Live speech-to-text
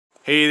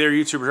Hey there,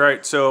 YouTubers.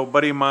 Alright, so a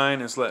buddy of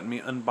mine is letting me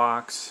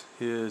unbox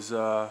his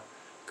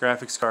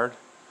graphics card.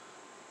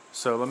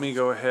 So let me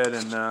go ahead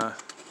and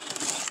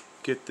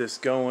get this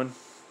going.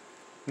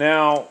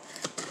 Now,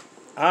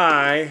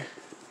 I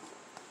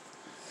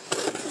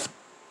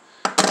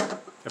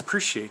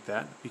appreciate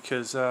that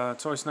because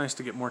it's always nice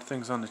to get more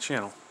things on the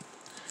channel.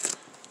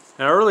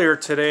 Now, earlier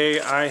today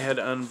I had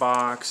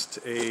unboxed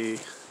a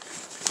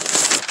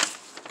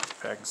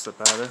packing stuff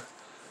out of there.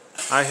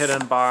 I had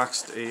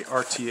unboxed a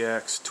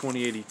RTX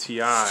 2080 Ti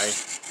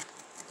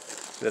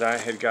that I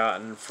had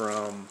gotten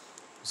from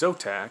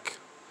Zotac. It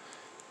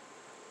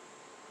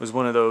was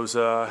one of those,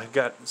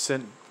 got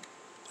sent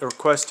a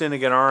request in to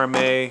get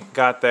RMA,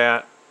 got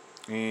that,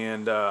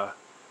 and got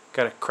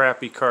a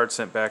crappy card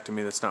sent back to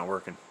me that's not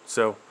working.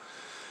 So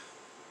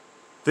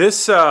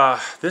this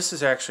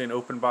is actually an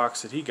open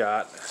box that he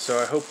got, so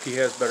I hope he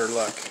has better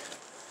luck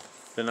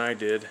than I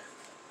did.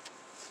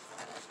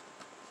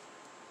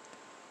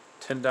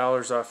 $10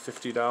 off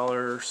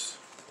 $50.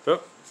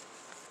 Oh,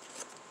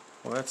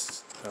 well,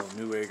 that's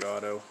Newegg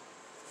Auto.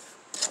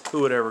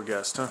 Who would ever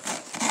guessed, huh?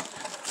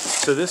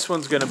 So this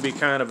one's going to be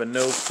kind of a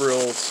no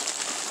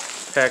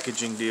frills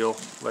packaging deal,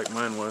 like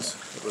mine was.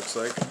 It looks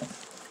like.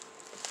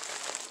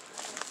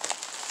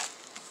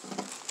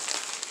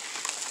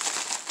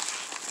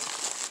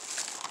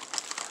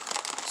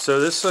 So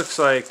this looks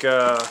like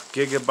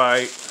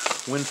Gigabyte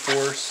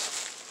WINDFORCE.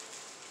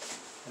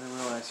 I didn't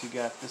realize you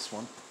got this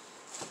one.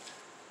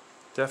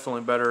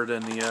 Definitely better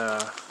than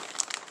the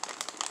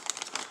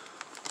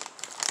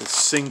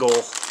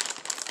single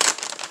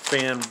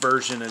fan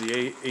version of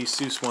the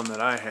Asus one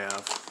that I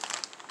have.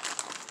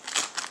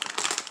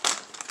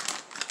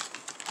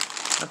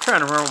 I'm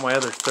trying to remember what my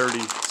other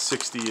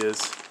 3060 is.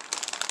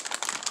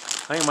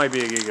 I think it might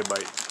be a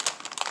Gigabyte.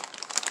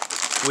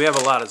 We have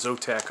a lot of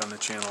Zotac on the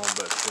channel,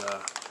 but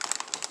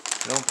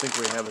I don't think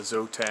we have a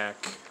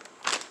Zotac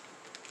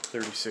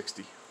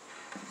 3060.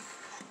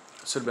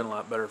 This would have been a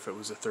lot better if it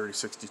was a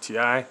 3060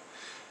 Ti,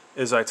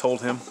 as I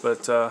told him,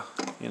 but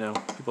you know,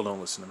 people don't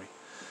listen to me.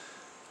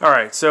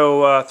 Alright,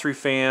 so 3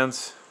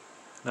 fans,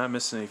 not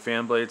missing any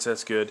fan blades,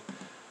 that's good.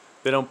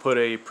 They don't put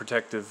a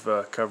protective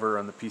cover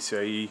on the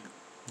PCIe.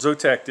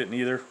 Zotac didn't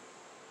either.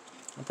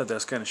 I thought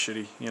that's kind of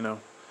shitty, you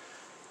know.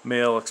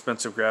 Male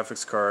expensive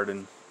graphics card,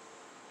 and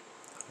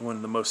one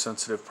of the most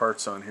sensitive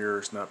parts on here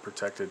is not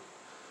protected.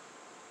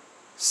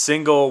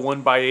 Single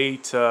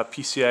 1x8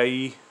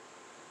 PCIe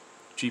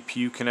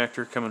GPU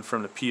connector coming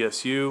from the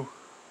PSU.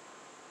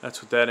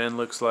 That's what that end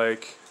looks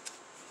like.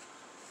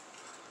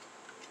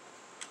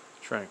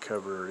 Try and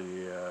cover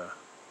the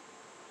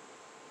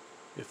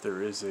if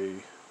there is a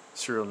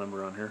serial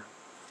number on here.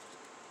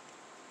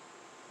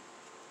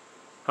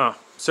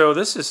 So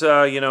this is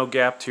you know,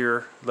 gapped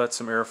here. Let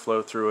some air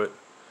flow through it.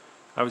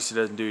 Obviously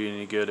doesn't do you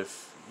any good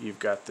if you've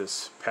got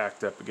this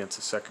packed up against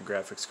a second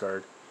graphics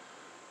card.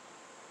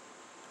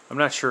 I'm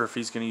not sure if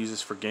he's going to use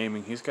this for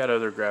gaming. He's got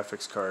other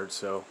graphics cards,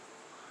 so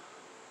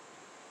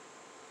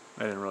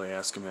I didn't really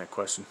ask him that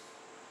question.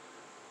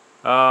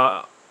 2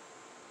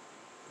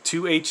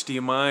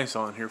 HDMIs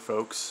on here,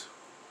 folks.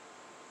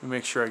 Let me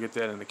make sure I get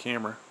that in the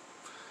camera.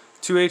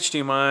 2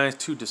 HDMIs,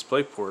 2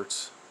 display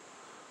ports.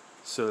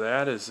 So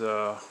that is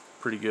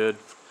pretty good.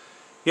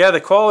 Yeah,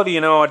 the quality,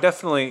 you know,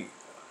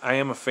 I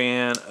am a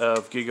fan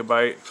of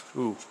Gigabyte.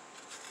 Ooh,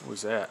 what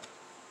was that?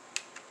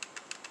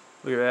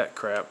 Look at that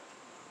crap.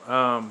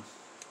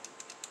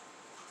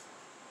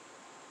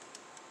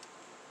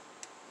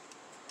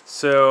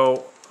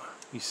 So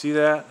you see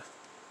that?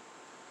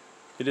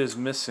 It is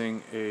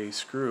missing a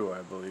screw,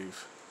 I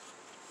believe.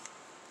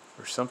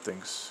 Or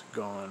something's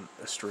gone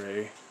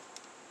astray.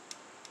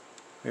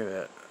 Look at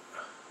that.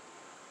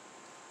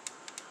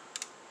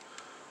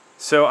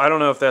 So I don't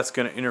know if that's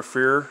going to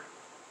interfere.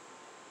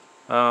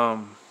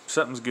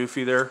 Something's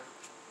goofy there.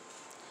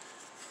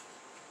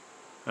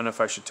 I don't know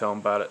if I should tell him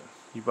about it.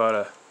 You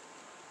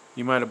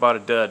might have bought a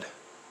dud.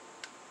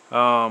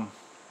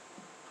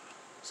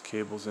 There's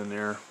cables in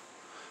there.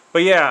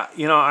 But yeah,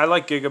 you know, I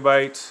like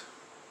Gigabyte.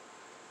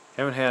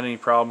 Haven't had any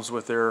problems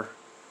with their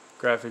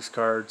graphics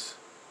cards.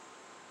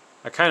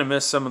 I kind of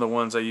miss some of the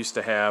ones I used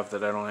to have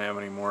that I don't have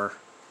anymore.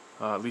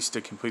 At least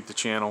to complete the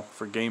channel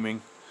for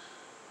gaming.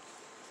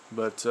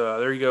 But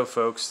there you go,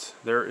 folks.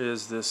 There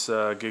is this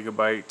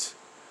Gigabyte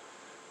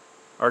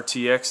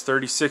RTX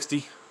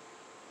 3060.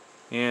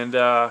 And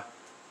I'll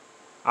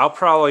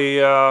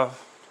probably at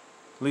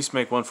least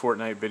make one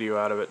Fortnite video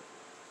out of it.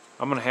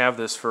 I'm going to have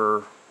this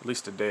for at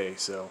least a day,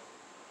 so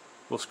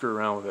we'll screw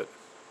around with it.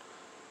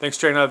 Thanks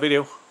for checking out the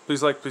video.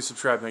 Please like, please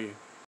subscribe. Thank you.